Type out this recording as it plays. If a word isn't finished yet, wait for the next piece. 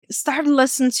start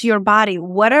listening to your body.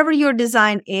 Whatever your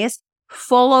design is,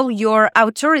 follow your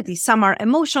authority. Some are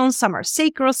emotional, some are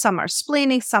sacral, some are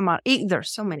splenic, some are,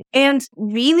 there's so many. And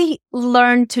really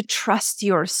learn to trust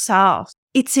yourself.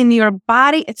 It's in your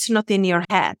body, it's not in your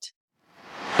head.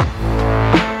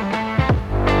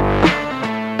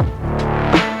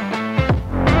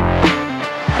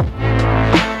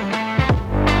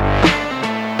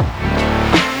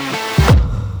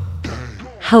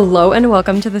 Hello and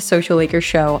welcome to the Social Acre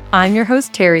Show. I'm your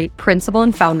host, Terry, principal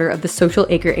and founder of the Social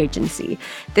Acre Agency.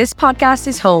 This podcast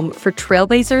is home for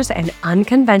trailblazers and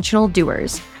unconventional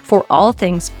doers for all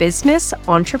things business,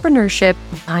 entrepreneurship,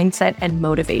 mindset, and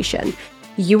motivation.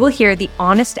 You will hear the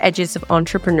honest edges of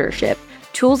entrepreneurship,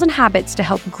 tools and habits to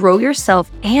help grow yourself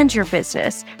and your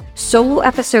business, solo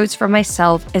episodes from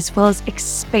myself, as well as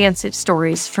expansive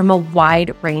stories from a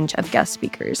wide range of guest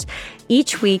speakers.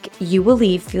 Each week, you will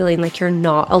leave feeling like you're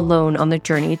not alone on the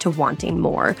journey to wanting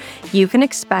more. You can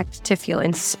expect to feel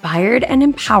inspired and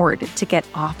empowered to get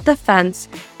off the fence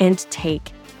and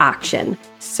take action.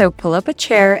 So pull up a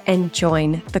chair and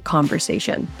join the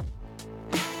conversation.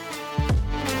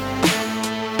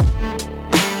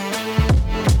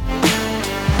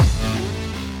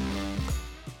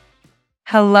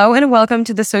 Hello and welcome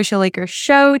to the Social Acre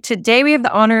Show. Today we have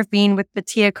the honor of being with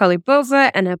Petia Kolibova,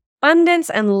 an abundance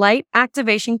and light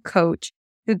activation coach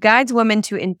who guides women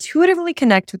to intuitively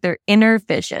connect with their inner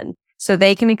vision so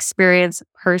they can experience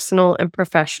personal and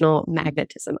professional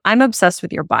magnetism. I'm obsessed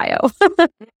with your bio.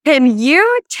 Can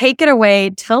you take it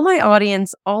away? Tell my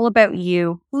audience all about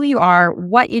you, who you are,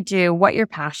 what you do, what you're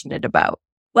passionate about.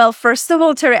 Well, first of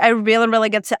all, Terry, I really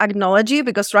get to acknowledge you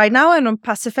because right now I'm on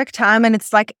Pacific time and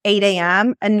it's like 8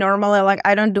 a.m. And normally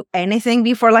I don't do anything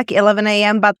before like 11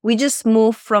 a.m. But we just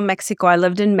moved from Mexico. I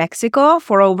lived in Mexico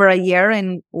for over a year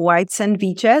in white sand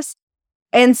beaches.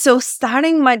 And so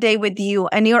starting my day with you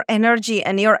and your energy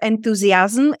and your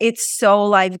enthusiasm, it's so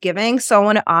life-giving. So I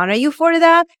want to honor you for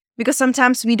that because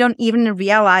sometimes we don't even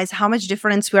realize how much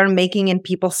difference we are making in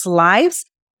people's lives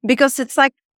because it's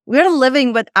like, we're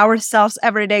living with ourselves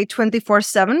every day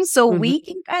 24/7. So we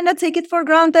can kind of take it for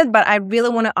granted, but I really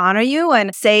want to honor you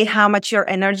and say how much your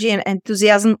energy and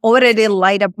enthusiasm already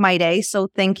light up my day. So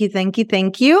thank you, thank you,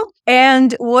 thank you.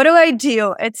 And what do I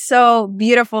do? It's so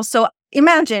beautiful. So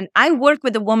imagine I work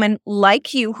with a woman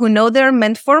like you who know they're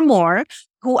meant for more,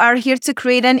 who are here to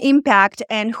create an impact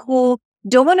and who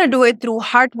don't want to do it through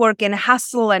hard work and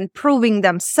hustle and proving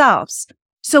themselves.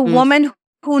 So women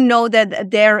who know that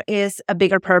there is a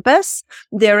bigger purpose,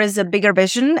 there is a bigger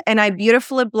vision, and I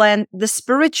beautifully blend the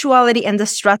spirituality and the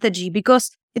strategy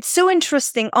because it's so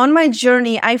interesting. On my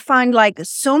journey, I find like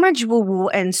so much woo-woo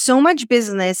and so much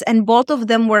business, and both of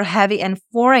them were heavy and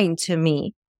foreign to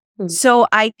me. So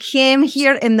I came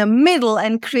here in the middle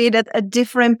and created a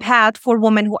different path for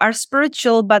women who are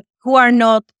spiritual, but who are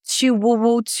not too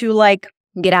woo-woo to like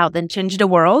get out and change the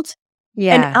world.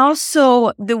 Yeah. And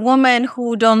also the women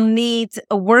who don't need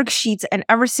worksheets and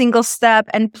every single step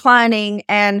and planning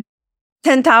and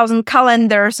 10,000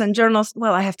 calendars and journals.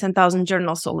 Well, I have 10,000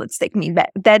 journals, so let's take me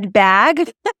back that bag.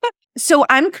 So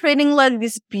I'm creating like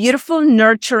this beautiful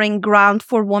nurturing ground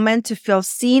for women to feel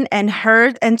seen and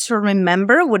heard and to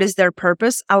remember what is their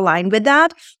purpose, align with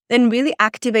that, and really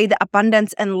activate the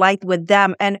abundance and light with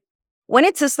them. And when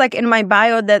it says like in my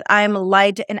bio that I'm a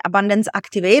light and abundance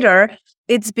activator,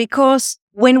 it's because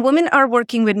when women are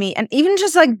working with me and even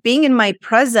just like being in my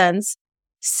presence,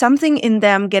 something in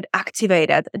them get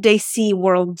activated. They see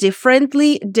world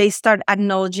differently. They start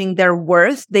acknowledging their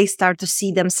worth. They start to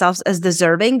see themselves as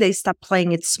deserving. They stop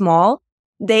playing it small.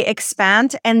 They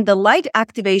expand. And the light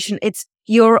activation, it's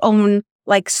your own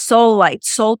like soul light,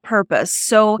 soul purpose.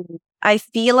 So I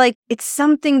feel like it's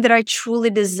something that I truly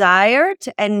desired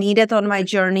and needed on my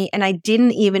journey. And I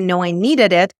didn't even know I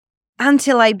needed it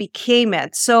until I became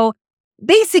it. So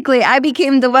basically, I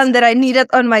became the one that I needed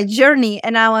on my journey.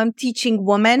 And now I'm teaching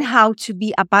women how to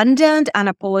be abundant,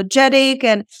 unapologetic,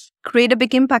 and create a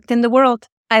big impact in the world.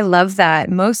 I love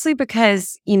that, mostly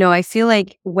because, I feel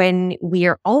like when we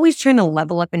are always trying to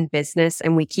level up in business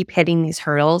and we keep hitting these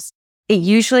hurdles, it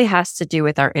usually has to do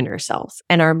with our inner self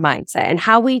and our mindset and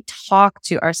how we talk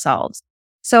to ourselves.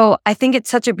 So I think it's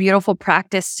such a beautiful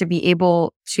practice to be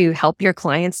able to help your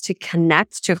clients to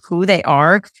connect to who they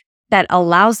are that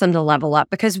allows them to level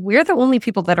up because we're the only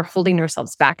people that are holding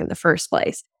ourselves back in the first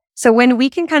place. So when we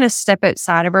can kind of step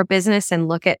outside of our business and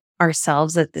look at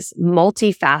ourselves as this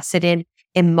multifaceted,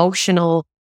 emotional,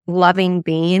 loving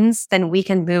beings, then we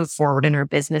can move forward in our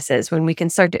businesses when we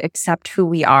can start to accept who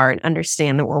we are and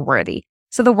understand that we're worthy.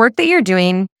 So the work that you're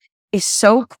doing is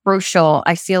so crucial.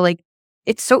 I feel like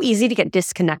it's so easy to get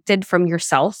disconnected from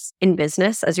yourself in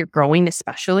business as you're growing,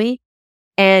 especially.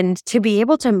 And to be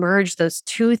able to merge those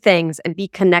two things and be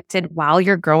connected while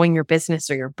you're growing your business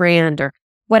or your brand or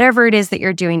whatever it is that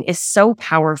you're doing is so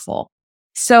powerful.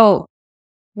 So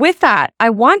with that, I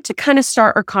want to kind of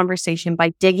start our conversation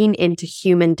by digging into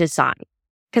human design,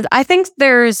 because I think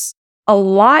there's a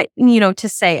lot, to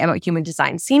say about human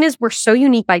design. Seeing as we're so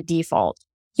unique by default,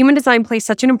 human design plays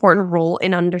such an important role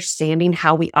in understanding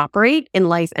how we operate in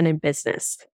life and in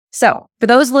business. So for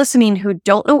those listening who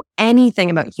don't know anything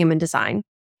about human design,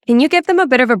 can you give them a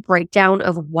bit of a breakdown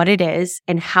of what it is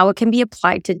and how it can be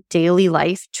applied to daily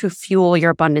life to fuel your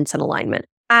abundance and alignment?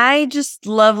 I just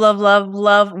love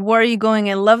where are you going?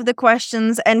 I love the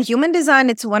questions. And human design,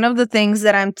 it's one of the things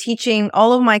that I'm teaching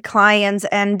all of my clients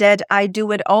and that I do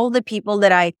with all the people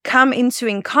that I come into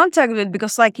in contact with,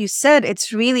 because like you said,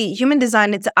 it's really human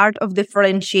design. It's the art of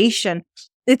differentiation.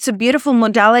 It's a beautiful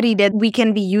modality that we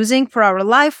can be using for our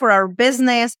life, for our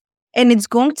business. And it's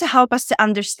going to help us to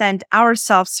understand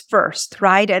ourselves first,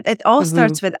 right? It all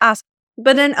starts with us,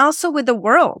 but then also with the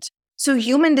world. So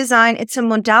human design, it's a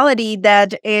modality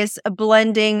that is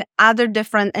blending other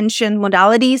different ancient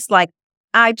modalities like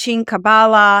I Ching,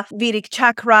 Kabbalah, Vedic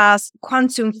chakras,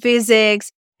 quantum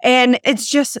physics. And it's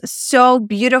just so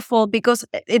beautiful because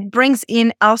it brings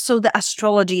in also the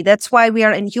astrology. That's why we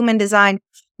are in human design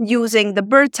using the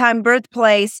birth time,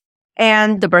 birthplace,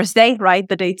 and the birthday, right?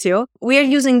 The day too. We are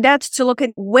using that to look at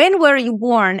when were you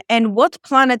born and what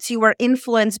planets you were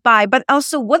influenced by, but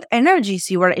also what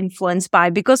energies you were influenced by,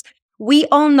 because we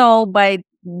all know by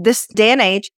this day and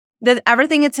age that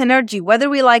everything is energy, whether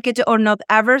we like it or not,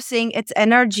 everything it's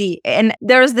energy. And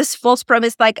there's this false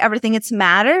premise like everything it's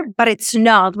matter, but it's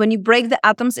not. When you break the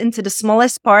atoms into the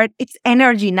smallest part, it's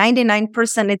energy,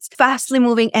 99%. It's fastly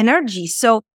moving energy.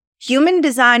 So human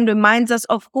design reminds us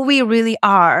of who we really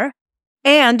are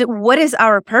and what is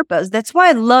our purpose. That's why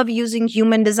I love using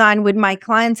human design with my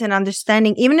clients and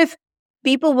understanding, even if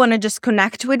people want to just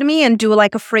connect with me and do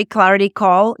like a free clarity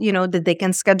call, that they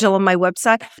can schedule on my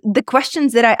website. The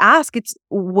questions that I ask, it's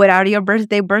what are your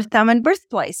birthday, birth time, and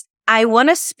birthplace? I want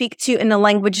to speak to you in a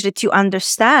language that you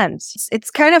understand.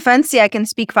 It's kind of fancy. I can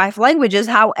speak 5 languages.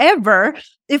 However,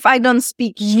 if I don't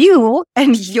speak you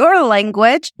and your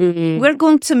language, we're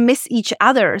going to miss each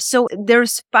other. So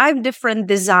there's 5 different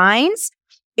designs.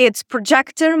 It's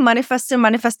projector, manifestor,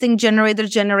 manifesting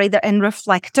generator, and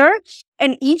reflector.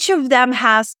 And each of them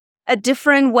has a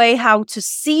different way how to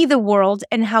see the world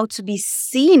and how to be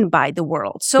seen by the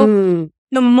world. So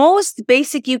the most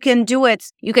basic you can do it,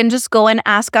 you can just go and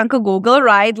ask Uncle Google,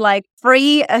 right? Like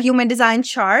free human design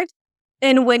chart.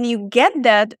 And when you get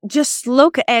that, just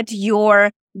look at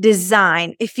your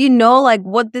design. If you know like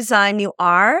what design you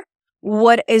are,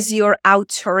 what is your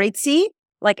authority,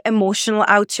 like emotional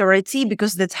authority,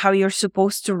 because that's how you're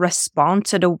supposed to respond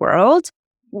to the world.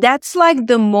 That's like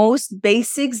the most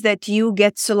basics that you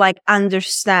get to like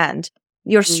understand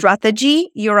your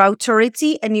strategy, your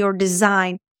authority, and your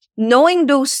design. Knowing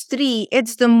those 3,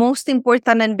 it's the most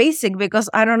important and basic, because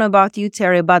I don't know about you,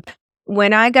 Terry, but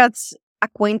when I got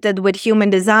acquainted with human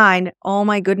design, oh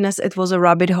my goodness, it was a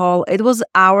rabbit hole. It was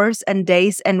hours and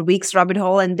days and weeks rabbit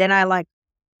hole. And then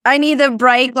I need a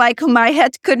break, like my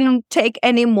head couldn't take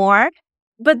anymore.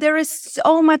 But there is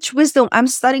so much wisdom. I'm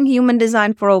studying human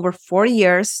design for over 4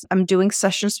 years. I'm doing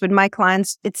sessions with my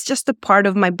clients. It's just a part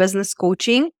of my business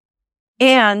coaching.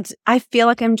 And I feel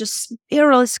like I'm just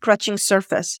barely scratching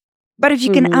surface. But if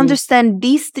you can understand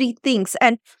these 3 things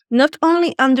and not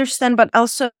only understand, but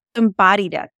also embody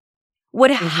that,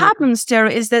 what happens there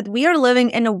is that we are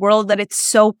living in a world that it's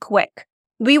so quick.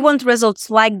 We want results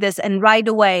like this and right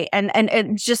away. And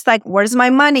it's just like, where's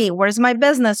my money? Where's my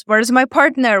business? Where's my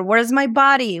partner? Where's my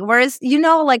body? Where's,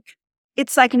 like,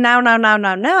 it's like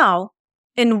now.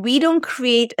 And we don't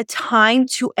create a time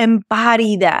to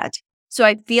embody that. So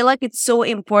I feel like it's so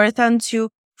important to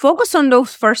focus on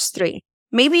those first 3.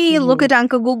 Maybe look at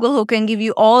Uncle Google, who can give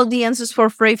you all the answers for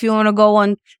free if you want to go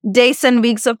on days and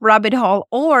weeks of rabbit hole.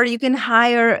 Or you can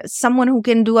hire someone who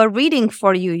can do a reading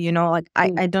for you. Like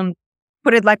I don't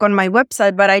put it like on my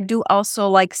website, but I do also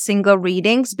like single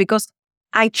readings, because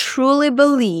I truly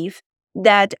believe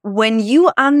that when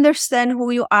you understand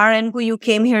who you are and who you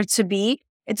came here to be,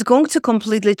 it's going to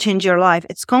completely change your life.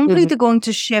 It's completely going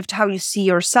to shift how you see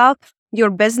yourself, your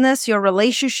business, your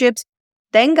relationships.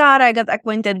 Thank God I got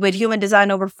acquainted with human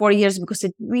design over 4 years, because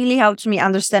it really helped me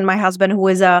understand my husband, who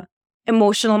is a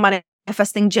emotional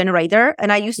manifesting generator.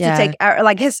 And I used to take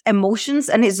like his emotions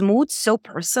and his moods so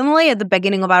personally at the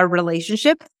beginning of our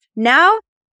relationship. Now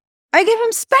I give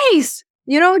him space.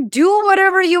 do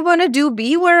whatever you want to do,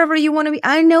 be wherever you want to be.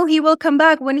 I know he will come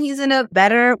back when he's in a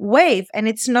better wave and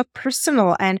it's not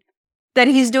personal, and that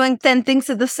he's doing 10 things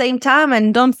at the same time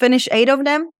and don't finish 8 of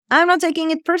them. I'm not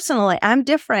taking it personally. I'm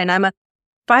different. I'm a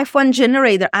 5-1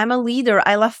 generator. I'm a leader.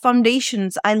 I love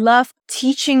foundations. I love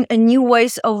teaching a new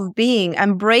ways of being.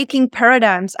 I'm breaking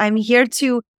paradigms. I'm here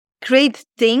to create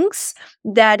things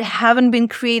that haven't been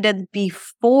created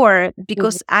before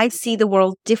because I see the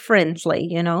world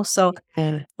differently, So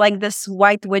like this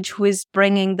white witch who is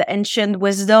bringing the ancient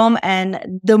wisdom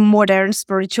and the modern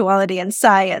spirituality and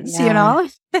science,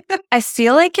 I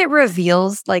feel like it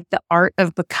reveals like the art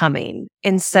of becoming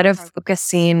instead of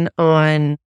focusing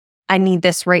on I need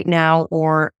this right now,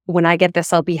 or when I get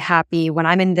this, I'll be happy. When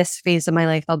I'm in this phase of my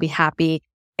life, I'll be happy.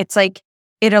 It's like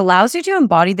it allows you to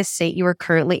embody the state you are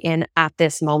currently in at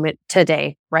this moment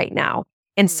today, right now,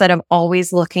 instead of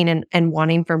always looking and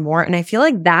wanting for more. And I feel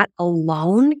like that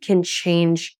alone can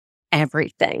change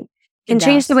everything. Can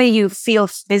change the way you feel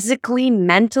physically,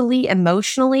 mentally,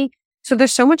 emotionally. So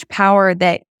there's so much power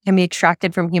that can be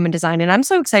extracted from human design. And I'm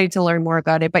so excited to learn more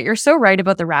about it. But you're so right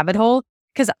about the rabbit hole.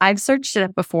 Because I've searched it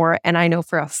up before and I know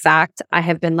for a fact I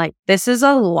have been like, this is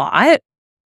a lot.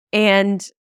 And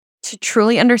to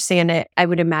truly understand it, I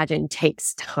would imagine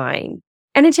takes time.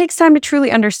 And it takes time to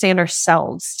truly understand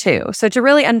ourselves too. So to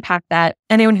really unpack that,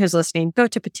 anyone who's listening, go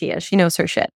to Petia. She knows her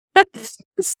shit.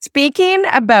 Speaking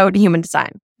about human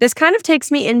design, this kind of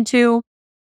takes me into,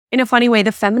 in a funny way,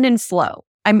 the feminine flow.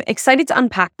 I'm excited to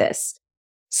unpack this.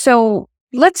 So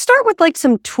let's start with like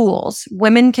some tools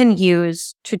women can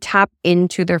use to tap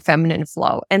into their feminine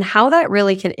flow and how that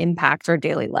really can impact our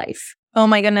daily life. Oh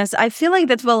my goodness. I feel like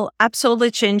that will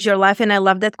absolutely change your life. And I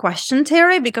love that question,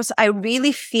 Terry, because I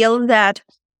really feel that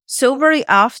so very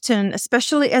often,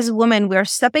 especially as women, we're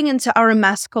stepping into our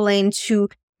masculine to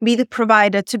be the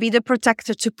provider, to be the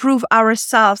protector, to prove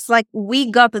ourselves. Like we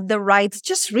got the rights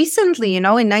just recently, in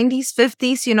 90s,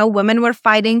 50s, women were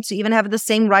fighting to even have the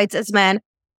same rights as men.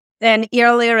 And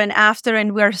earlier and after,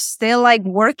 and we're still like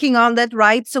working on that,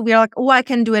 right? So we're like, oh, I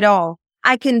can do it all.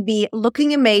 I can be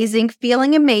looking amazing,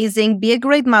 feeling amazing, be a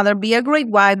great mother, be a great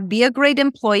wife, be a great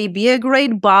employee, be a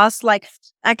great boss. Like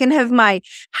I can have my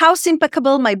house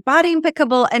impeccable, my body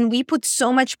impeccable. And we put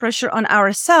so much pressure on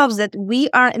ourselves that we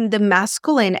are in the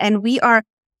masculine and we are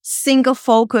single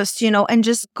focused, and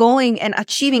just going and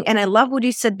achieving. And I love what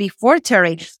you said before,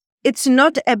 Terry. It's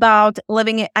not about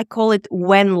living it. I call it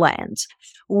when land.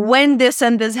 When this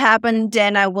and this happen,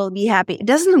 then I will be happy. It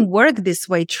doesn't work this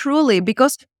way, truly,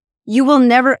 because you will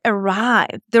never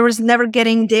arrive. There is never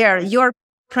getting there. You're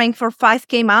praying for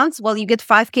 5K months. Well, you get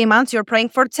 5K months. You're praying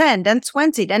for 10, then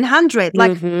 20, then 100.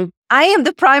 Like I am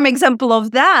the prime example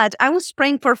of that. I was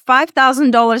praying for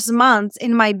 $5,000 a month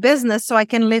in my business so I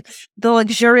can live the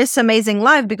luxurious, amazing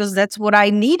life because that's what I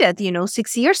needed,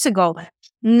 6 years ago.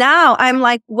 Now I'm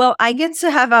like, well, I get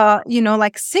to have a,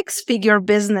 6-figure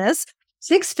business,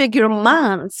 6-figure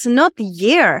months, not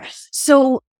year.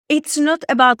 So it's not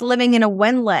about living in a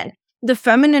wonderland. The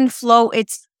feminine flow,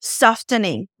 it's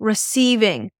softening,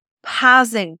 receiving,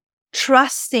 pausing,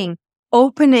 trusting,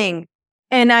 opening.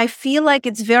 And I feel like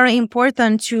it's very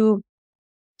important to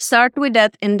start with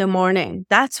that in the morning.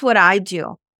 That's what I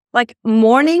do. Like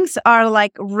mornings are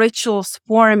like rituals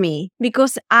for me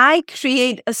because I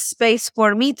create a space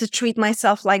for me to treat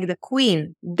myself like the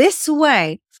queen. This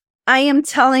way, I am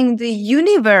telling the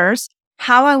universe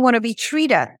how I want to be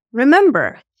treated.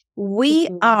 Remember, we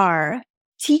are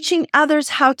teaching others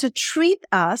how to treat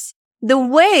us the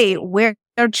way we're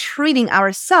treating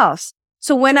ourselves.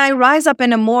 So when I rise up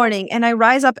in the morning and I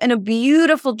rise up in a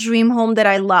beautiful dream home that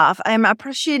I love, I'm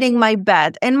appreciating my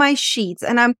bed and my sheets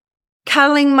and I'm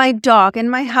cuddling my dog and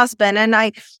my husband, and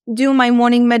I do my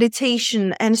morning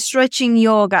meditation and stretching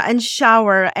yoga and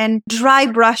shower and dry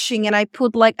brushing, and I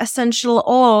put like essential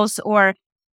oils or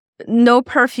no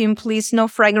perfume, please, no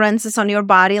fragrances on your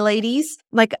body, ladies,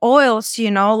 like oils,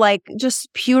 like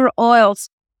just pure oils.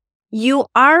 You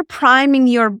are priming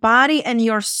your body and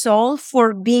your soul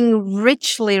for being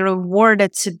richly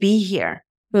rewarded to be here.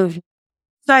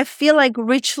 So I feel like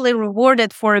richly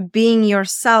rewarded for being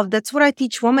yourself. That's what I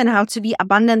teach women, how to be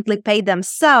abundantly paid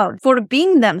themselves for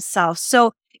being themselves.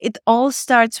 So it all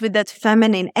starts with that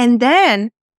feminine. And then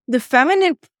the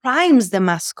feminine primes the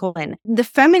masculine. The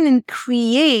feminine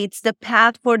creates the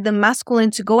path for the masculine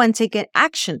to go and take an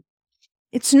action.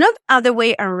 It's not other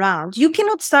way around. You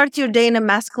cannot start your day in a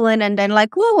masculine and then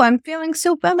like, whoa, I'm feeling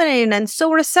so feminine and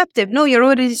so receptive. No, you're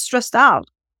already stressed out.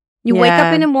 You wake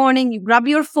up in the morning, you grab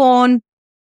your phone,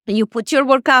 you put your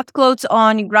workout clothes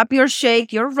on, you grab your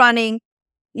shake, you're running.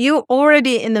 you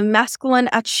already in the masculine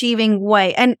achieving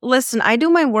way. And listen, I do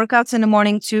my workouts in the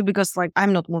morning too, because like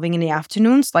I'm not moving in the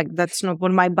afternoons. Like that's not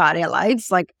what my body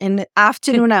likes. Like in the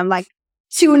afternoon, I'm like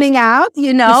tuning out,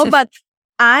 but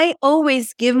I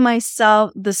always give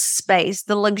myself the space,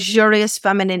 the luxurious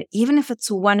feminine, even if it's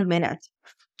 1 minute,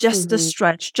 just to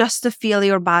stretch, just to feel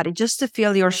your body, just to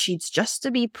feel your sheets, just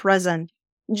to be present,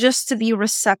 just to be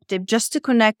receptive, just to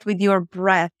connect with your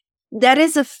breath. That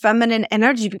is a feminine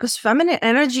energy, because feminine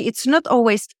energy, it's not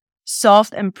always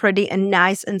soft and pretty and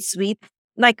nice and sweet.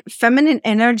 Like feminine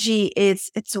energy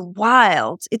it's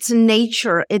wild, it's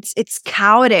nature, it's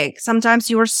chaotic. Sometimes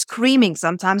you're screaming,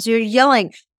 sometimes you're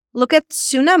yelling. Look at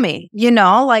tsunami,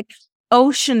 like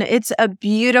ocean, it's a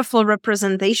beautiful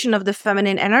representation of the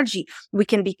feminine energy. We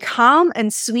can be calm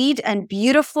and sweet and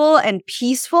beautiful and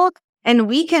peaceful, and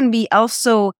we can be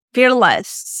also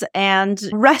fearless and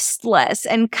restless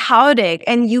and chaotic.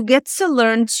 And you get to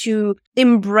learn to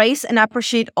embrace and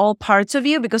appreciate all parts of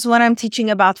you, because when I'm teaching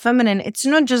about feminine, it's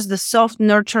not just the soft,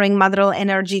 nurturing, motherly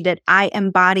energy that I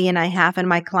embody and I have and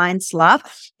my clients love.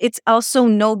 It's also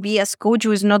no BS coach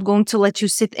who is not going to let you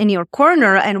sit in your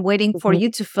corner and waiting for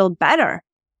you to feel better.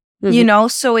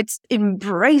 So it's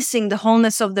embracing the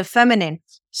wholeness of the feminine.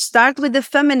 Start with the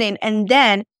feminine, and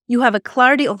then you have a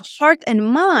clarity of heart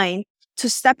and mind to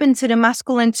step into the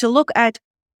masculine, to look at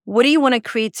what do you want to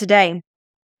create today.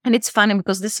 And it's funny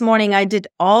because this morning I did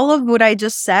all of what I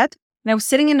just said, and I was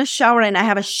sitting in the shower and I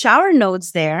have a shower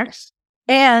notes there.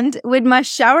 And with my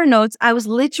shower notes, I was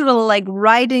literally like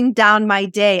writing down my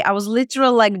day. I was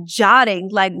literally like jotting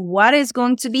like what is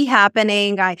going to be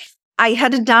happening. I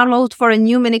had a download for a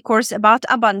new mini course about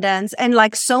abundance, and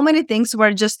like so many things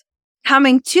were just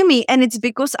coming to me. And it's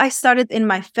because I started in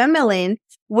my feminine,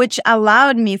 which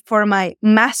allowed me for my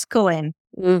masculine.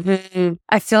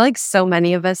 I feel like so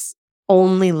many of us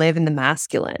only live in the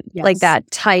masculine, like that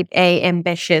type A,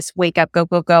 ambitious, wake up, go,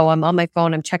 go, go. I'm on my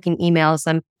phone, I'm checking emails.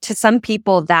 And to some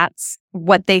people, that's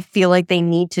what they feel like they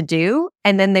need to do.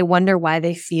 And then they wonder why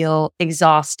they feel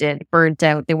exhausted, burnt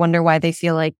out. They wonder why they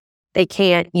feel like they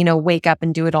can't, wake up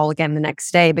and do it all again the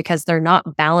next day, because they're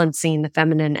not balancing the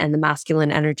feminine and the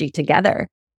masculine energy together.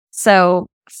 So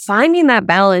finding that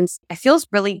balance, I feel is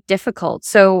really difficult.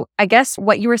 So I guess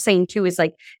what you were saying too is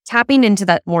like tapping into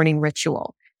that morning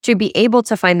ritual to be able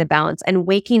to find the balance and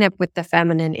waking up with the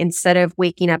feminine instead of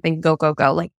waking up and go, go,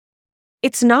 go. Like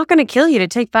it's not going to kill you to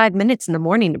take 5 minutes in the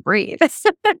morning to breathe.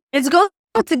 It's going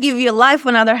to give you life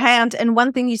on the other hand. And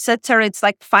one thing you said, Tara, it's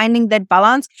like finding that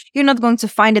balance. You're not going to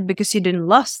find it because you didn't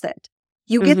lost it.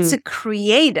 You get to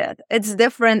create it. It's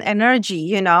different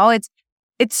energy,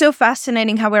 It's so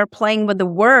fascinating how we're playing with the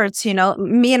words,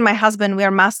 Me and my husband, we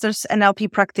are masters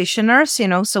NLP practitioners,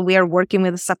 so we are working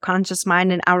with the subconscious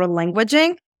mind and our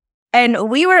languaging. And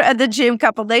we were at the gym a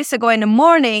couple of days ago in the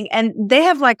morning, and they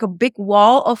have like a big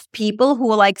wall of people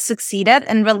who like succeeded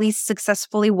and released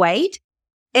successfully weight.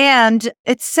 And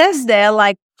it says there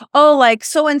like, oh, like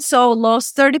so-and-so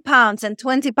lost 30 pounds and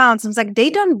 20 pounds. And it's like, they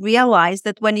don't realize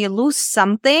that when you lose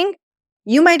something,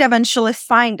 you might eventually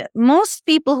find it. Most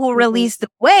people who release the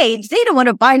weight, they don't want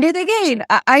to find it again.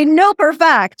 I know for a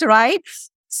fact, right?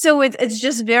 So it's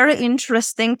just very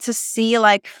interesting to see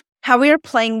like how we are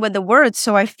playing with the words.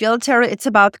 So I feel, Tara, it's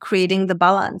about creating the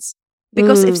balance.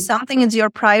 Because if something is your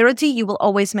priority, you will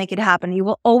always make it happen. You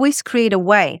will always create a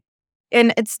way.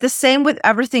 And it's the same with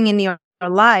everything in your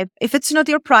life. If it's not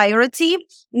your priority,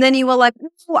 then you will like,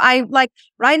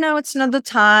 right now it's not the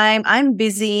time. I'm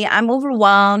busy. I'm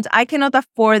overwhelmed. I cannot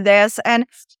afford this. And,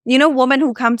 women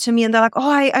who come to me and they're like, oh,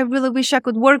 I really wish I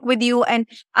could work with you. And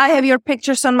I have your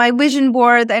pictures on my vision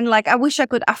board. And like, I wish I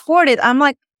could afford it. I'm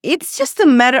like, it's just a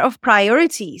matter of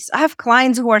priorities. I have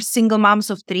clients who are single moms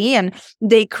of 3 and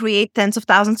they create tens of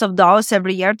thousands of dollars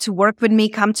every year to work with me,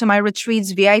 come to my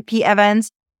retreats, VIP events.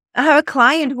 I have a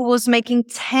client who was making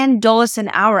 $10 an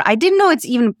hour. I didn't know it's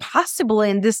even possible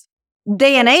in this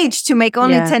day and age to make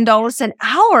only $10 an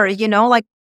hour, like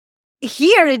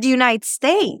here in the United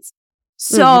States.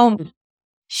 So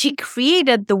she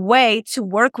created the way to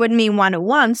work with me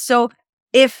one-on-one. So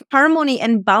if harmony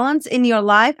and balance in your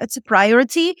life, it's a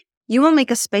priority, you will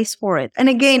make a space for it. And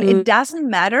again, it doesn't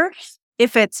matter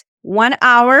if it's 1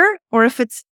 hour or if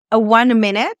it's a 1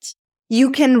 minute. You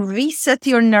can reset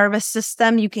your nervous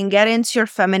system. You can get into your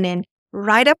feminine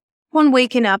right up upon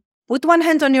waking up. Put one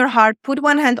hand on your heart, put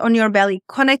one hand on your belly,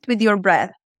 connect with your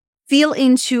breath. Feel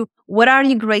into what are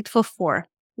you grateful for?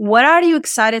 What are you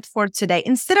excited for today?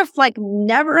 Instead of like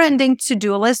never-ending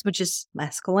to-do list, which is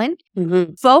masculine,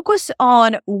 focus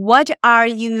on what are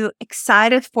you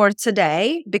excited for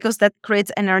today, because that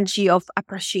creates energy of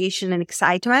appreciation and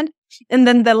excitement. And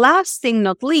then the last thing,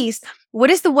 not least, what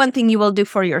is the one thing you will do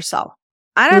for yourself?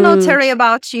 I don't know, Terry,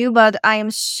 about you, but I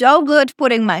am so good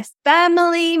putting my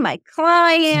family, my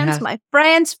clients, my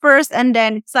friends first. And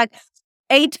then it's like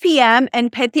 8 p.m. and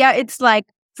Petia, it's like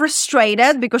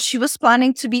frustrated because she was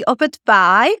planning to be up at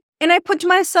 5 and I put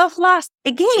myself last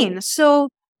again. So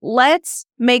let's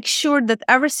make sure that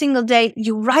every single day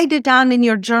you write it down in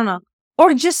your journal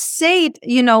or just say it,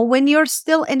 when you're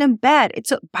still in a bed.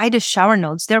 Buy the shower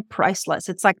notes. They're priceless.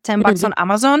 It's like $10 on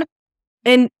Amazon.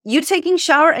 And you taking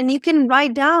shower and you can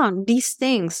write down these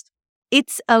things.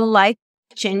 It's a life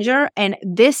changer. And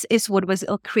this is what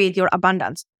will create your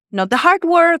abundance. Not the hard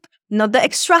work, not the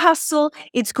extra hustle.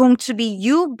 It's going to be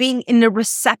you being in a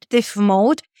receptive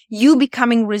mode, you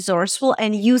becoming resourceful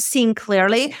and you seeing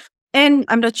clearly. And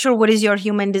I'm not sure what is your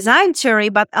human design, Terry,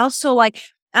 but also like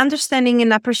understanding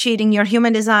and appreciating your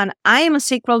human design. I am a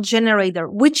sacral generator,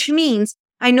 which means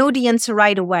I know the answer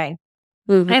right away.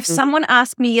 If someone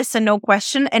asks me yes and no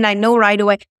question and I know right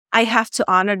away, I have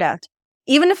to honor that.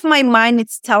 Even if my mind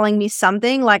is telling me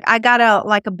something, like I got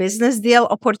a business deal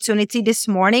opportunity this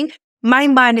morning, my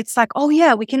mind, it's like, oh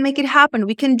yeah, we can make it happen.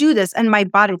 We can do this. And my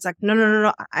body, it's like,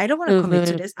 no. I don't want to commit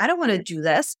to this. I don't want to do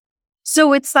this.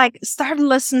 So it's like, start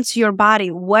listening to your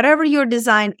body. Whatever your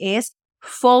design is,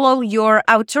 follow your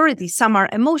authority. Some are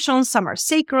emotional, some are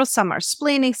sacral, some are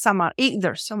splenic, some are,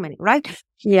 there's so many, right?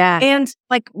 Yeah. And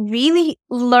like really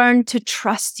learn to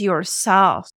trust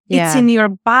yourself. Yeah. It's in your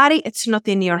body. It's not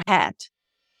in your head.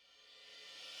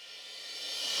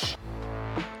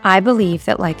 I believe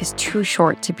that life is too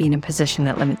short to be in a position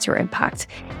that limits your impact.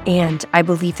 And I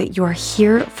believe that you are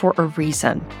here for a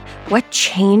reason. What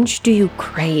change do you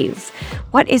crave?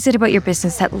 What is it about your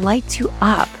business that lights you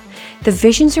up? The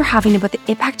visions you're having about the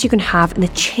impact you can have and the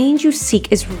change you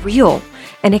seek is real,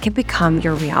 and it can become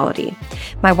your reality.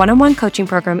 My one-on-one coaching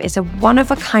program is a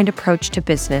one-of-a-kind approach to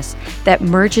business that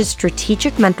merges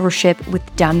strategic mentorship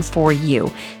with done for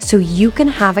you, so you can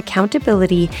have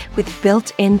accountability with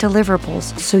built-in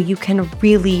deliverables so you can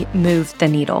really move the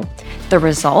needle. The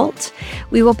result?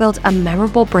 We will build a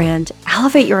memorable brand,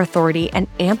 elevate your authority, and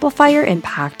amplify your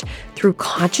impact through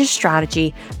conscious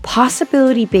strategy,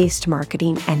 possibility-based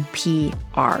marketing, and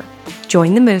PR.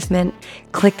 Join the movement,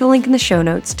 click the link in the show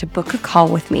notes to book a call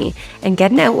with me and get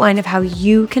an outline of how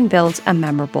you can build a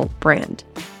memorable brand.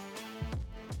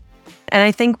 And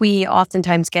I think we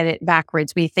oftentimes get it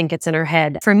backwards. We think it's in our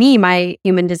head. For me, my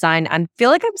human design, I feel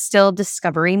like I'm still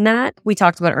discovering that. We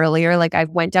talked about earlier, like I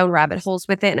went down rabbit holes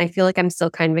with it and I feel like I'm still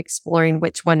kind of exploring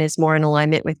which one is more in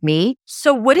alignment with me.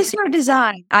 So what is your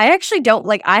design? I actually don't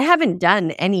I haven't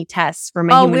done any tests for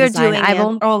my human design.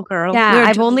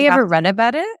 I've only ever read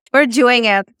about it. We're doing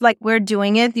it. We're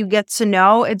doing it. You get to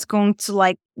know. It's going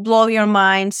to blow your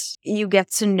mind. You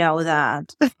get to know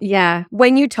that. Yeah.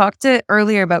 When you talked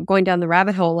earlier about going down the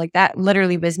rabbit hole, that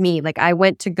literally was me. I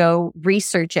went to go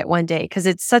research it one day because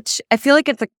I feel like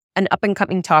it's an up and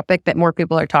coming topic that more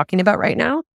people are talking about right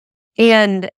now.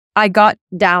 And I got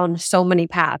down so many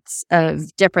paths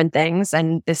of different things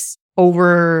and this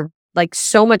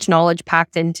so much knowledge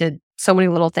packed into so many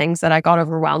little things that I got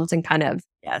overwhelmed and kind of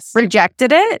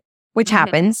rejected it, which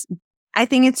happens. I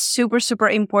think it's super, super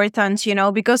important,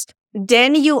 because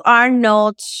then you are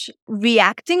not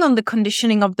reacting on the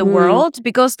conditioning of the world,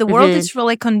 because the world is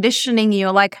really conditioning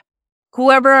you.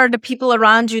 Whoever are the people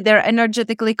around you, they're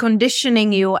energetically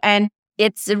conditioning you. And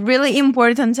it's really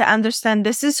important to understand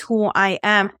this is who I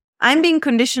am. I'm being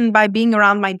conditioned by being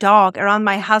around my dog, around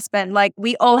my husband.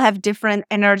 We all have different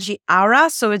energy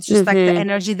auras. So it's just the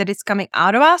energy that is coming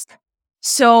out of us.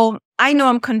 So I know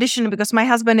I'm conditioned because my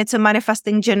husband is a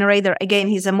manifesting generator. Again,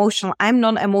 he's emotional. I'm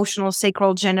non-emotional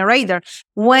sacral generator.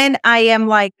 When I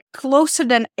am closer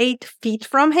than 8 feet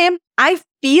from him, I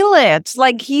feel it.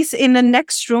 He's in the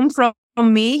next room from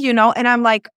me, and I'm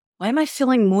why am I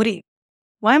feeling moody?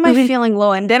 Why am I feeling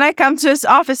low? And then I come to his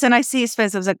office and I see his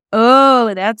face. I was like,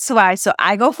 oh, that's why. So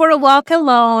I go for a walk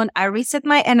alone. I reset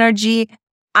my energy.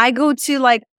 I go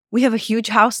to we have a huge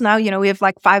house now. We have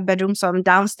 5 bedrooms. So I'm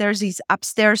downstairs. He's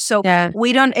upstairs. So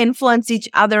we don't influence each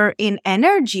other in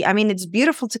energy. I mean, it's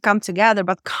beautiful to come together,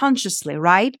 but consciously,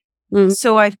 right?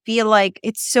 So I feel like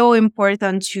it's so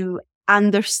important to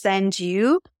understand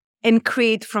you and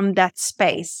create from that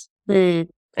space. I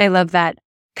love that.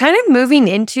 Kind of moving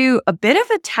into a bit of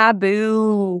a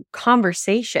taboo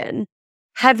conversation.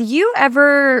 Have you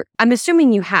ever, I'm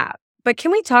assuming you have, But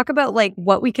can we talk about like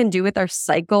what we can do with our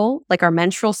cycle, like our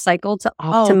menstrual cycle to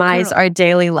Oh, optimize girl. our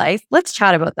daily life? Let's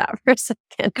chat about that for a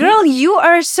second. Girl, you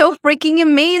are so freaking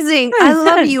amazing. I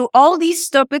love you. All these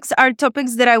topics are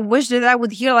topics that I wish that I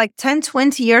would hear like 10,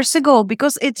 20 years ago,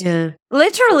 because it's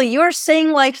literally, you're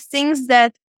saying like things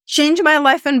that change my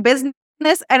life and business.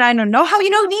 And I don't know how you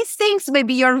know these things.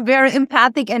 Maybe you're very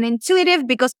empathic and intuitive,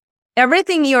 because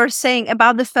everything you're saying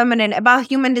about the feminine, about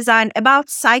human design, about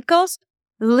cycles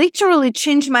literally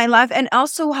changed my life, and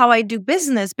also how I do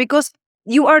business, because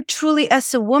you are truly,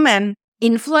 as a woman,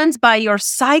 influenced by your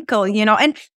cycle,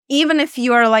 and even if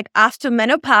you're like after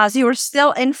menopause, you're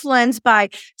still influenced by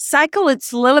cycle.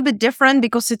 It's a little bit different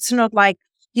because it's not like,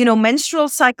 menstrual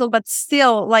cycle, but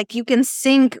still like you can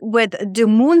sync with the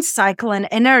moon cycle and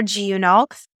energy.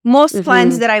 Most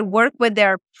clients that I work with,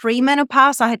 they're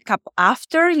pre-menopause. I had a couple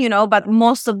after, but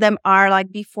most of them are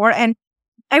like before. And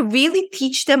I really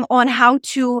teach them on how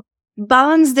to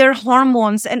balance their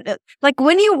hormones. And like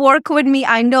when you work with me,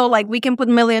 I know like we can put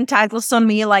a million titles on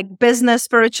me, like business,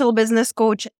 spiritual business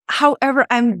coach. However,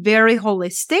 I'm very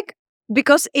holistic,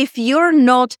 because if you're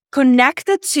not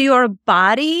connected to your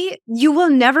body, you will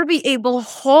never be able to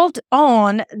hold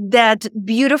on that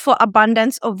beautiful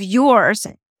abundance of yours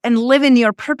and live in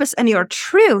your purpose and your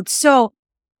truth. So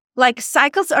like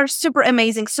cycles are super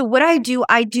amazing. So what I do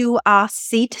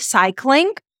seed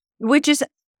cycling, which is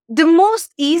the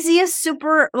most easiest,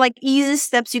 super like easy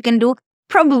steps you can do.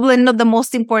 Probably not the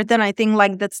most important. I think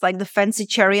like that's like the fancy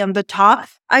cherry on the top.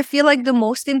 I feel like the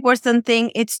most important thing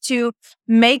is to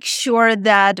make sure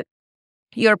that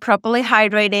you're properly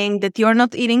hydrating, that you're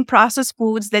not eating processed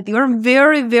foods, that you're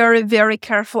very, very, very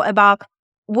careful about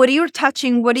what you're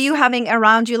touching, what are you having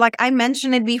around you. Like I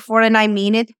mentioned it before and I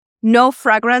mean it. No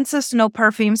fragrances, no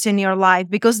perfumes in your life,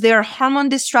 because they are hormone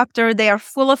disruptor. They are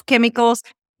full of chemicals.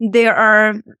 They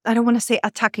are, I don't want to say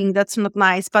attacking. That's not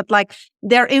nice, but like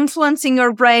they're influencing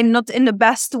your brain, not in the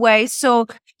best way. So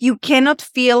you cannot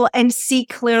feel and see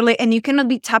clearly, and you cannot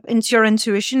be tapped into your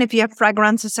intuition if you have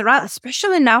fragrances around,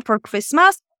 especially now for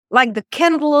Christmas, like the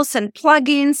candles and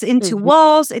plugins into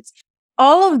walls. It's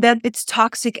all of that. It's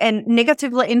toxic and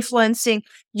negatively influencing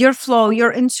your flow,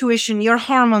 your intuition, your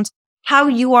hormones, how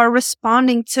you are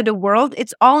responding to the world.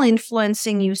 It's all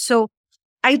influencing you. So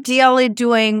ideally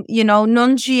doing,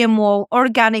 non-GMO,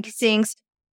 organic things,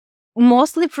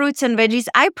 mostly fruits and veggies.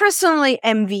 I personally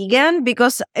am vegan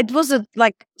because it was a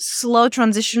like slow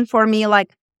transition for me,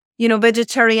 like,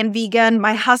 vegetarian, vegan.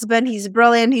 My husband, he's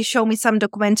brilliant. He showed me some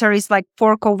documentaries like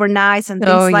Fork Over Knives and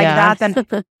things like that.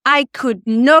 And I could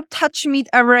not touch meat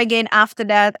ever again after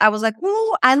that. I was like,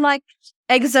 oh, I like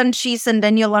eggs and cheese. And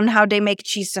then you learn how they make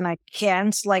cheese. And I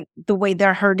can't, like the way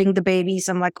they're hurting the babies.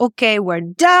 I'm like, okay, we're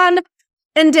done.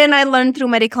 And then I learned through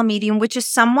Medical Medium, which is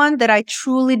someone that I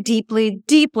truly, deeply,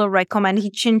 deeply recommend. He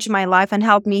changed my life and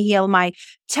helped me heal my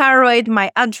thyroid,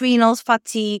 my adrenals,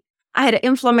 fatigue. I had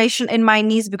inflammation in my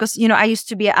knees because, I used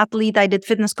to be an athlete. I did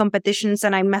fitness competitions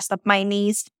and I messed up my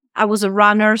knees. I was a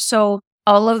runner. So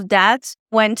all of that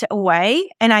went away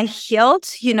and I healed,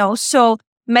 So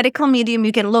Medical Medium,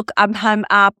 you can look him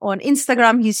up on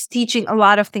Instagram. He's teaching a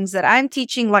lot of things that I'm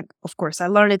teaching. Like, of course, I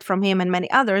learned it from him and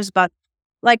many others, but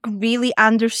like really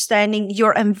understanding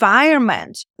your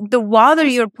environment, the water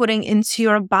you're putting into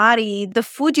your body, the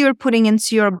food you're putting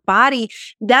into your body.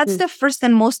 That's the first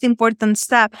and most important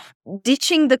step.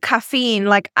 Ditching the caffeine.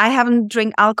 Like I haven't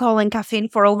drank alcohol and caffeine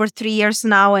for over 3 years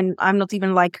now, and I'm not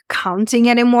even like counting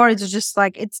anymore. It's just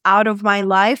like it's out of my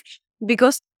life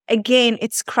because again,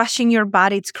 it's crushing your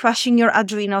body. It's crushing your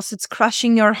adrenals. It's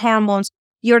crushing your hormones.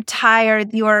 You're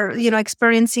tired. You're,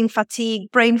 experiencing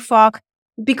fatigue, brain fog,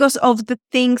 because of the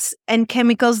things and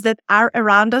chemicals that are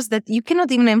around us that you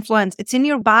cannot even influence. It's in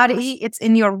your body, it's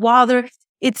in your water,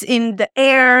 it's in the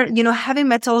air, heavy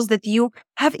metals that you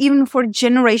have even for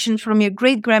generations from your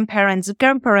great-grandparents,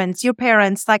 grandparents, your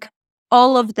parents, like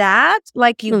all of that,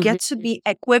 like you get to be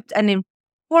equipped and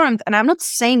informed. And I'm not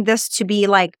saying this to be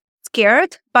like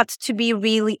scared, but to be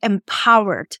really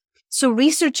empowered. So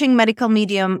researching Medical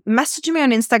Medium, message me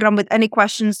on Instagram with any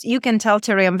questions. You can tell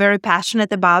Terry, I'm very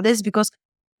passionate about this because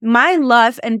my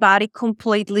life and body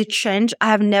completely changed. I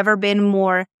have never been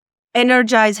more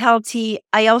energized, healthy.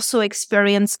 I also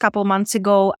experienced a couple months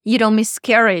ago,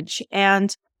 miscarriage.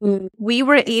 And we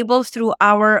were able through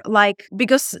our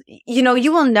because,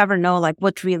 you will never know like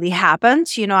what really happened.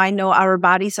 I know our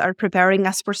bodies are preparing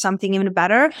us for something even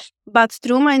better. But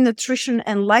through my nutrition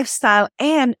and lifestyle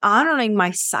and honoring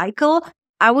my cycle,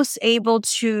 I was able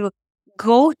to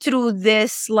go through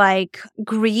this like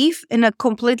grief in a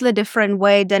completely different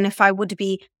way than if I would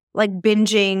be like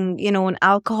binging, on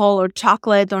alcohol or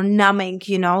chocolate or numbing,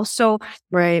 So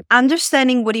Right.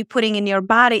 understanding what you're putting in your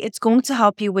body, it's going to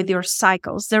help you with your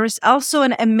cycles. There is also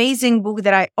an amazing book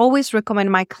that I always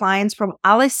recommend my clients from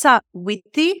Alyssa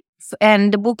Whitty.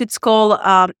 And the book, it's called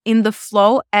In the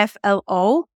Flow,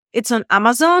 FLO. It's on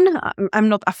Amazon. I'm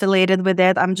not affiliated with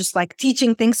it. I'm just like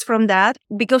teaching things from that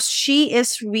because she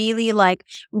is really like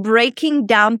breaking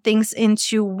down things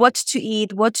into what to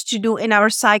eat, what to do in our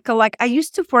cycle. Like I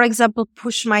used to, for example,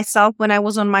 push myself when I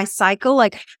was on my cycle.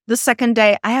 Like the second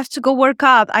day, I have to go work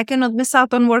out. I cannot miss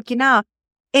out on working out.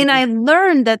 And I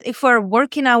learned that if we're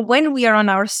working out when we are on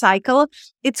our cycle,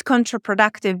 it's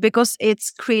counterproductive because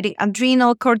it's creating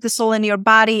adrenal cortisol in your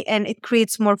body and it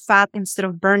creates more fat instead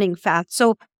of burning fat.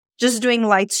 So just doing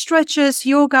light stretches,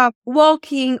 yoga,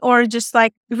 walking, or just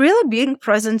like really being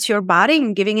present to your body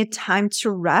and giving it time to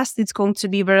rest, it's going to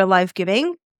be very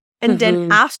life-giving. And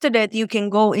then after that, you can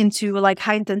go into like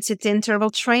high intensity interval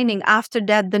training. After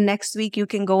that, the next week, you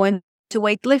can go into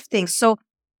weightlifting. So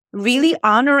really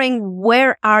honoring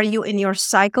where are you in your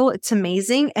cycle. It's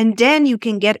amazing. And then you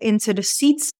can get into the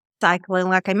seed cycling,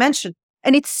 like I mentioned.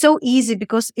 And it's so easy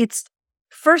because it's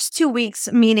first 2 weeks,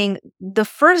 meaning the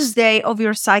first day of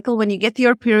your cycle, when you get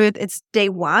your period, it's day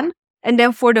 1. And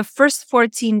then for the first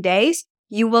 14 days,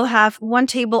 you will have 1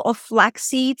 table of flax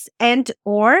seeds and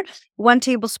or 1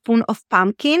 tablespoon of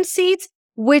pumpkin seeds,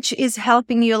 which is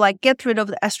helping you like get rid of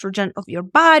the estrogen of your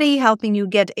body, helping you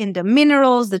get in the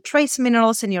minerals, the trace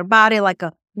minerals in your body, like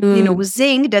a,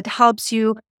 zinc that helps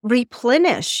you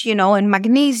replenish, and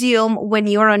magnesium when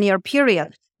you're on your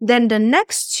period. Then the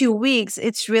next 2 weeks,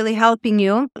 it's really helping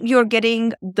you. You're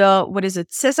getting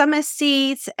sesame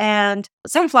seeds and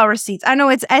sunflower seeds. I know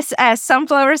it's SS,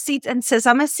 sunflower seeds and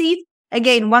sesame seeds.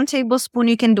 Again, 1 tablespoon,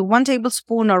 you can do 1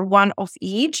 tablespoon or 1 of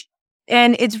each.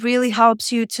 And it really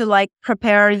helps you to like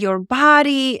prepare your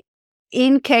body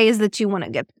in case that you want to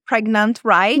get pregnant,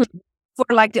 right? For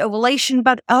like the ovulation,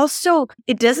 but also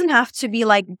it doesn't have to be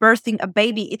like birthing a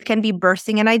baby. It can be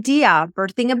birthing an idea,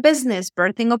 birthing a business,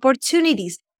 birthing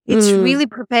opportunities. It's really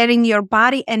preparing your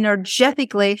body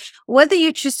energetically, whether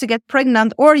you choose to get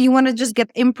pregnant or you want to just get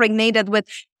impregnated with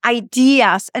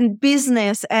ideas and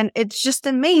business. And it's just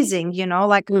amazing,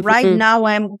 like right now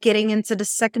I'm getting into the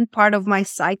second part of my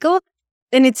cycle.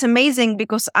 And it's amazing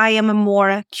because I am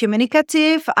more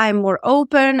communicative. I'm more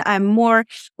open. I'm more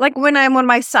like when I'm on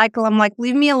my cycle, I'm like,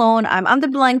 leave me alone. I'm on the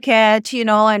blanket,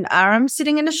 and I'm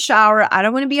sitting in the shower. I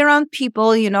don't want to be around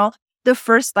people, the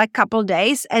first like couple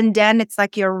days. And then it's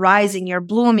like you're rising, you're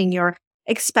blooming, you're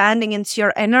expanding into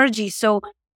your energy. So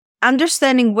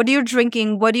understanding what you're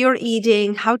drinking, what you're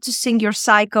eating, how to sync your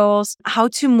cycles, how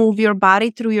to move your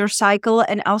body through your cycle,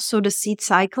 and also the seed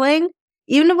cycling.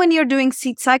 Even when you're doing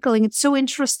seed cycling, it's so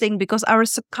interesting because our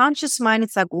subconscious mind,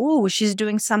 it's like, oh, she's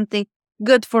doing something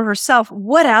good for herself.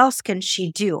 What else can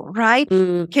she do, right?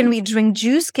 Can we drink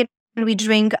juice? Can we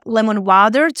drink lemon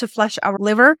water to flush our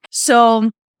liver? So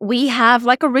we have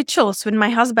like a rituals with my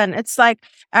husband. It's like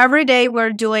every day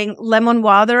we're doing lemon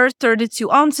water,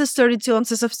 32 ounces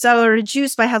of celery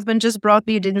juice. My husband just brought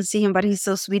me, you didn't see him, but he's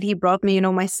so sweet. He brought me,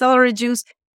 my celery juice.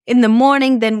 In the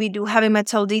morning, then we do heavy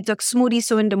metal detox smoothie.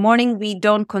 So in the morning, we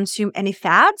don't consume any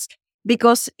fats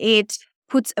because it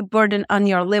puts a burden on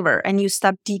your liver and you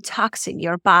stop detoxing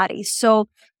your body. So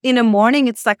in the morning,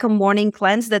 it's like a morning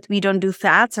cleanse that we don't do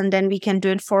fats, and then we can do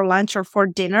it for lunch or for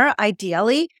dinner,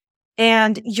 ideally.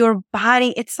 And your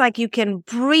body, it's like you can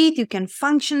breathe, you can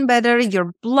function better.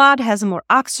 Your blood has more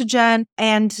oxygen.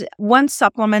 And one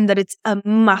supplement that it's a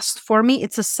must for me,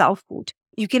 it's a cell food.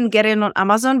 You can get it on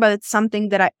Amazon, but it's something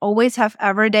that I always have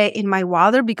every day in my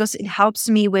water because it helps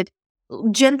me with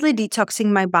gently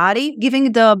detoxing my body,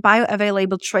 giving the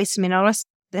bioavailable trace minerals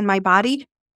in my body.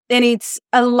 And it's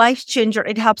a life changer.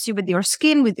 It helps you with your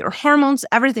skin, with your hormones,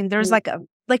 everything. There's like a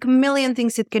million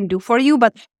things it can do for you,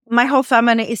 but my whole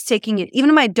family is taking it.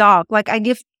 Even my dog, like I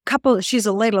give she's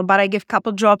a little, but I give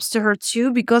couple drops to her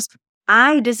too because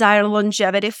I desire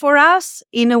longevity for us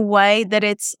in a way that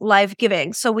it's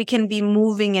life-giving. So we can be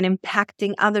moving and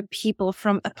impacting other people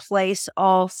from a place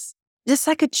of just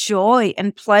like a joy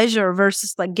and pleasure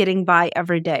versus like getting by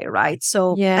every day, right?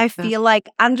 So I feel like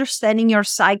understanding your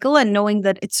cycle and knowing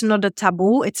that it's not a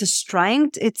taboo, it's a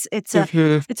strength. It's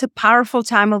a powerful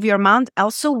time of your month.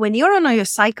 Also, when you're on your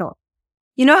cycle,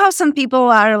 you know how some people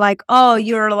are like, oh,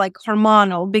 you're like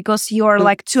hormonal because you're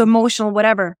like too emotional,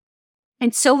 whatever.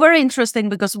 It's so very interesting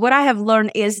because what I have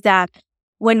learned is that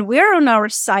when we're on our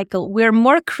cycle, we're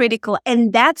more critical.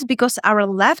 And that's because our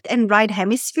left and right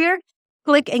hemisphere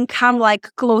click and come like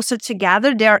closer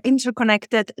together. They are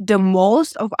interconnected the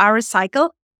most of our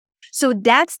cycle. So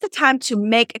that's the time to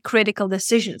make critical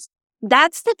decisions.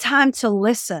 That's the time to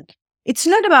listen. It's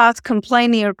not about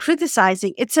complaining or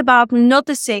criticizing. It's about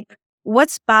noticing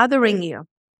what's bothering you.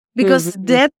 Because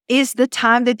that is the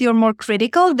time that you're more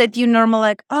critical, that you normally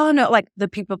like, oh no, like the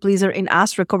people pleaser in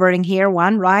us recovering here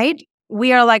one, right?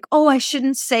 We are like, oh, I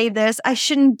shouldn't say this. I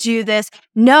shouldn't do this.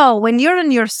 No, when you're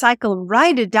in your cycle,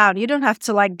 write it down. You don't have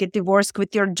to like get divorced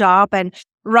with your job and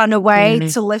run away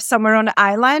to live somewhere on the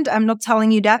island. I'm not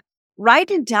telling you that.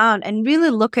 Write it down and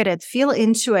really look at it, feel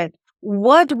into it.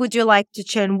 What would you like to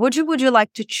change? What would you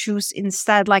like to choose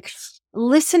instead? Like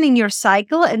listening your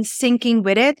cycle and syncing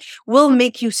with it will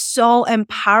make you so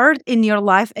empowered in your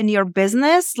life and your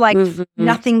business. Like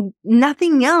nothing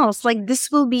else. Like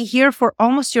this will be here for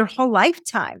almost your whole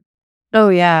lifetime. Oh,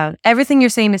 yeah. Everything you're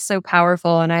saying is so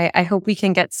powerful. And I hope we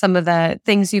can get some of the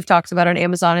things you've talked about on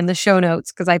Amazon in the show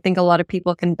notes, because I think a lot of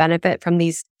people can benefit from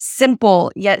these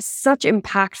simple yet such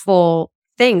impactful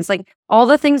things. Like all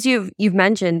the things you've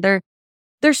mentioned,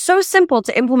 they're so simple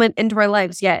to implement into our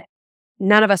lives, yet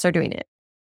none of us are doing it.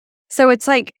 So it's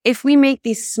like if we make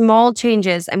these small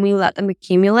changes and we let them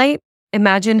accumulate,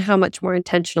 imagine how much more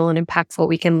intentional and impactful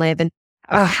we can live, and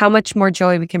how much more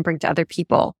joy we can bring to other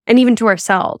people and even to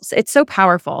ourselves. It's so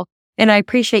powerful. And I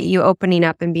appreciate you opening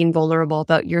up and being vulnerable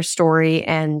about your story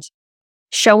and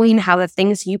showing how the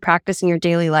things you practice in your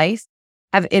daily life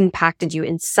have impacted you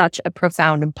in such a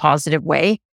profound and positive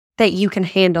way that you can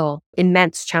handle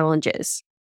immense challenges.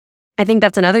 I think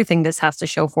that's another thing this has to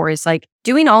show for is like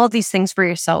doing all of these things for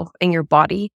yourself and your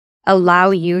body allow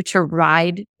you to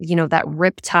ride, that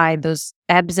riptide, those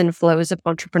ebbs and flows of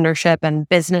entrepreneurship and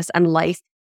business and life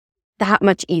that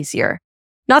much easier.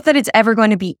 Not that it's ever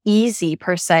going to be easy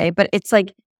per se, but it's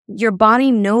like your body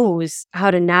knows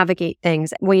how to navigate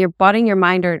things. When your body and your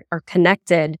mind are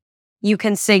connected, you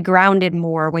can stay grounded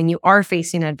more when you are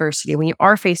facing adversity, when you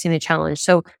are facing a challenge.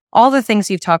 So all the things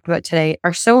you've talked about today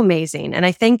are so amazing. And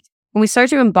I think when we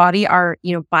start to embody our,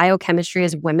 biochemistry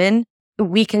as women,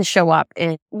 we can show up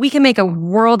and we can make a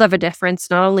world of a difference,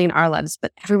 not only in our lives,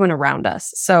 but everyone around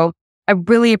us. So I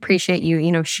really appreciate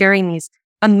you, sharing these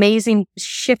amazing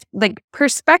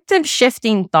perspective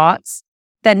shifting thoughts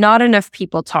that not enough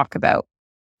people talk about.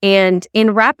 And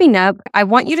in wrapping up, I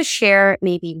want you to share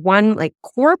maybe one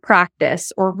core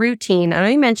practice or routine. I know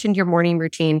you mentioned your morning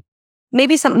routine,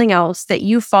 maybe something else that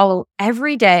you follow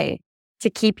every day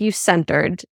to keep you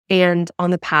centered and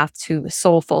on the path to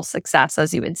soulful success,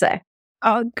 as you would say.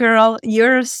 Oh, girl,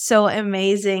 you're so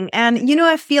amazing. And,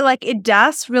 I feel like it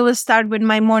does really start with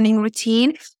my morning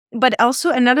routine. But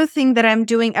also another thing that I'm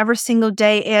doing every single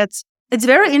day, it's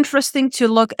very interesting to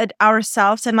look at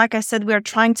ourselves. And like I said, we're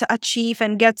trying to achieve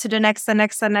and get to the next.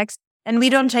 And we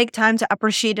don't take time to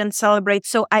appreciate and celebrate.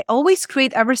 So I always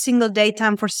create every single day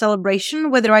time for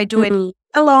celebration, whether I do it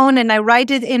alone and I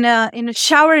write it in a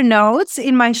shower notes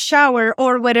in my shower,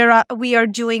 or whether we are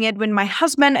doing it with my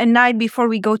husband at night before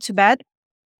we go to bed.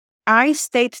 I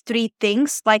state 3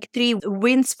 things, like 3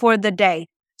 wins for the day,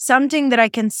 something that I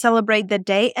can celebrate the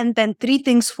day, and then 3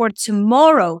 things for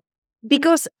tomorrow.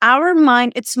 Because our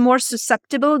mind, it's more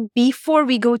susceptible before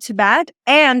we go to bed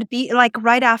and be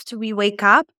right after we wake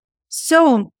up.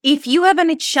 So if you have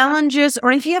any challenges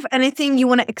or if you have anything you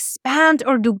want to expand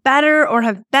or do better or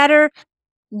have better,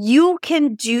 you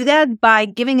can do that by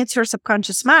giving it to your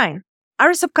subconscious mind.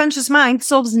 Our subconscious mind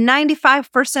solves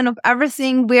 95% of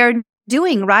everything we're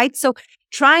doing, right? So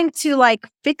trying to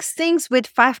fix things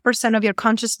with 5% of your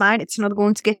conscious mind, it's not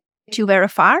going to get you very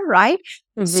far, right?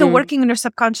 So working on your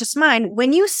subconscious mind,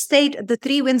 when you state the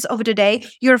 3 wins of the day,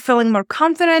 you're feeling more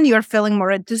confident, you're feeling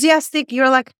more enthusiastic, you're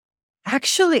like,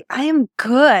 actually, I am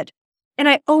good. And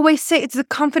I always say it's the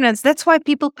confidence. That's why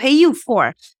people pay you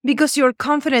for, because you're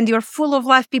confident, you're full of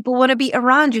life. People want to be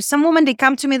around you. Some women, they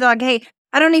come to me, they're like, hey,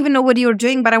 I don't even know what you're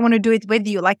doing, but I want to do it with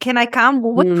you. Can I come?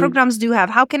 Well, what programs do you have?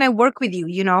 How can I work with you?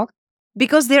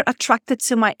 Because they're attracted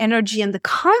to my energy and the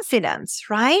confidence,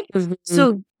 right?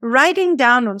 So writing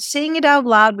down or saying it out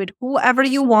loud with whoever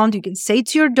you want, you can say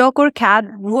to your dog or cat,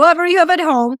 whoever you have at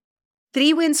home,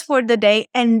 3 wins for the day,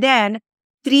 and then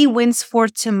 3 wins for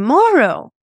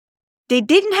tomorrow. They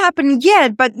didn't happen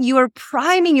yet, but you are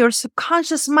priming your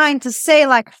subconscious mind to say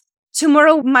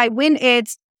tomorrow my win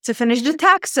is to finish the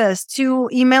taxes, to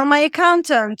email my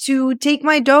accountant, to take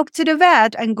my dog to the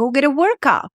vet and go get a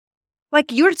workout.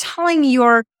 You're telling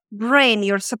your brain,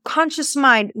 your subconscious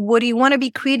mind, what do you want to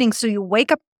be creating? So you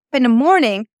wake up in the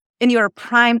morning and you're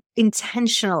primed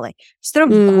intentionally. Instead of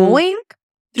going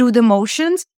through the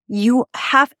motions, you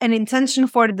have an intention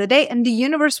for the day, and the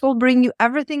universe will bring you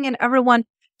everything and everyone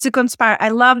to conspire. I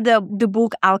love the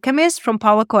book Alchemist from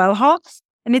Paulo Coelho.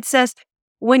 And it says,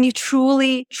 when you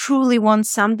truly, truly want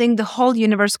something, the whole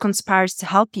universe conspires to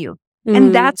help you.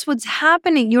 And that's what's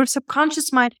happening. Your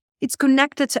subconscious mind, it's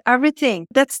connected to everything.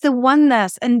 That's the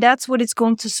oneness. And that's what is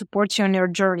going to support you on your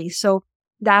journey. So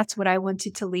that's what I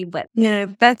wanted to leave with. Yeah,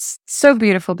 that's so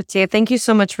beautiful, Petia. Thank you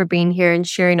so much for being here and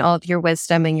sharing all of your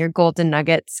wisdom and your golden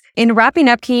nuggets. In wrapping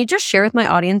up, can you just share with my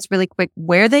audience really quick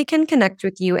where they can connect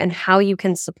with you and how you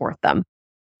can support them?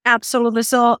 Absolutely.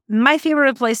 So my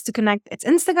favorite place to connect, it's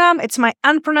Instagram. It's my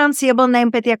unpronounceable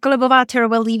name, Petia Kolibova. Tara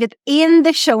will leave it in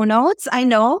the show notes, I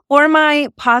know. Or my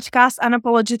podcast,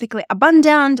 Unapologetically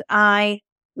Abundant. I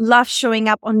love showing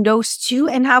up on those two.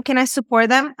 And how can I support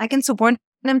them? I can support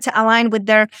them to align with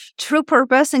their true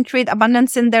purpose and create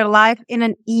abundance in their life in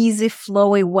an easy,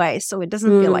 flowy way. So it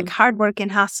doesn't feel like hard work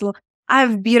and hustle. I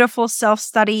have beautiful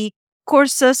self-study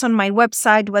courses on my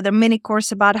website, whether mini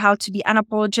course about how to be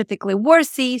unapologetically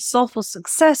worthy, soulful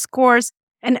success course,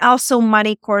 and also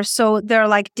money course. So there are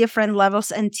like different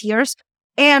levels and tiers.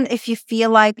 And if you feel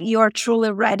like you're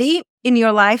truly ready in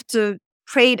your life to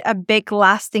create a big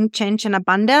lasting change and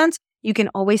abundance, you can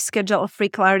always schedule a free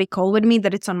clarity call with me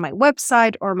that it's on my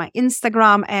website or my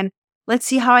Instagram. And let's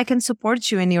see how I can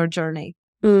support you in your journey.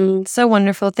 So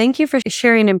wonderful. Thank you for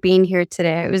sharing and being here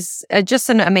today. It was just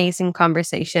an amazing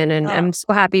conversation, and I'm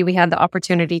so happy we had the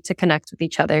opportunity to connect with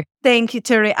each other. Thank you,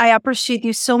 Terry. I appreciate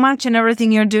you so much and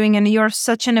everything you're doing, and you're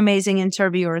such an amazing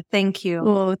interviewer. Thank you.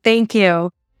 Oh, thank you.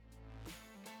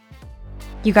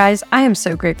 You guys, I am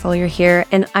so grateful you're here,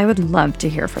 and I would love to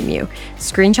hear from you.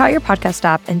 Screenshot your podcast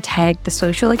app and tag the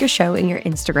Social Laker Show in your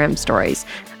Instagram stories.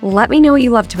 Let me know what you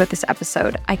loved about this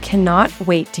episode. I cannot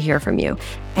wait to hear from you.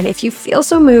 And if you feel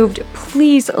so moved,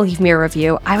 please leave me a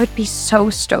review. I would be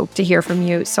so stoked to hear from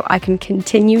you so I can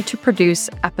continue to produce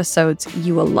episodes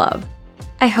you will love.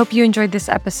 I hope you enjoyed this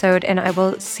episode, and I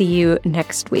will see you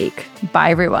next week. Bye,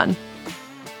 everyone.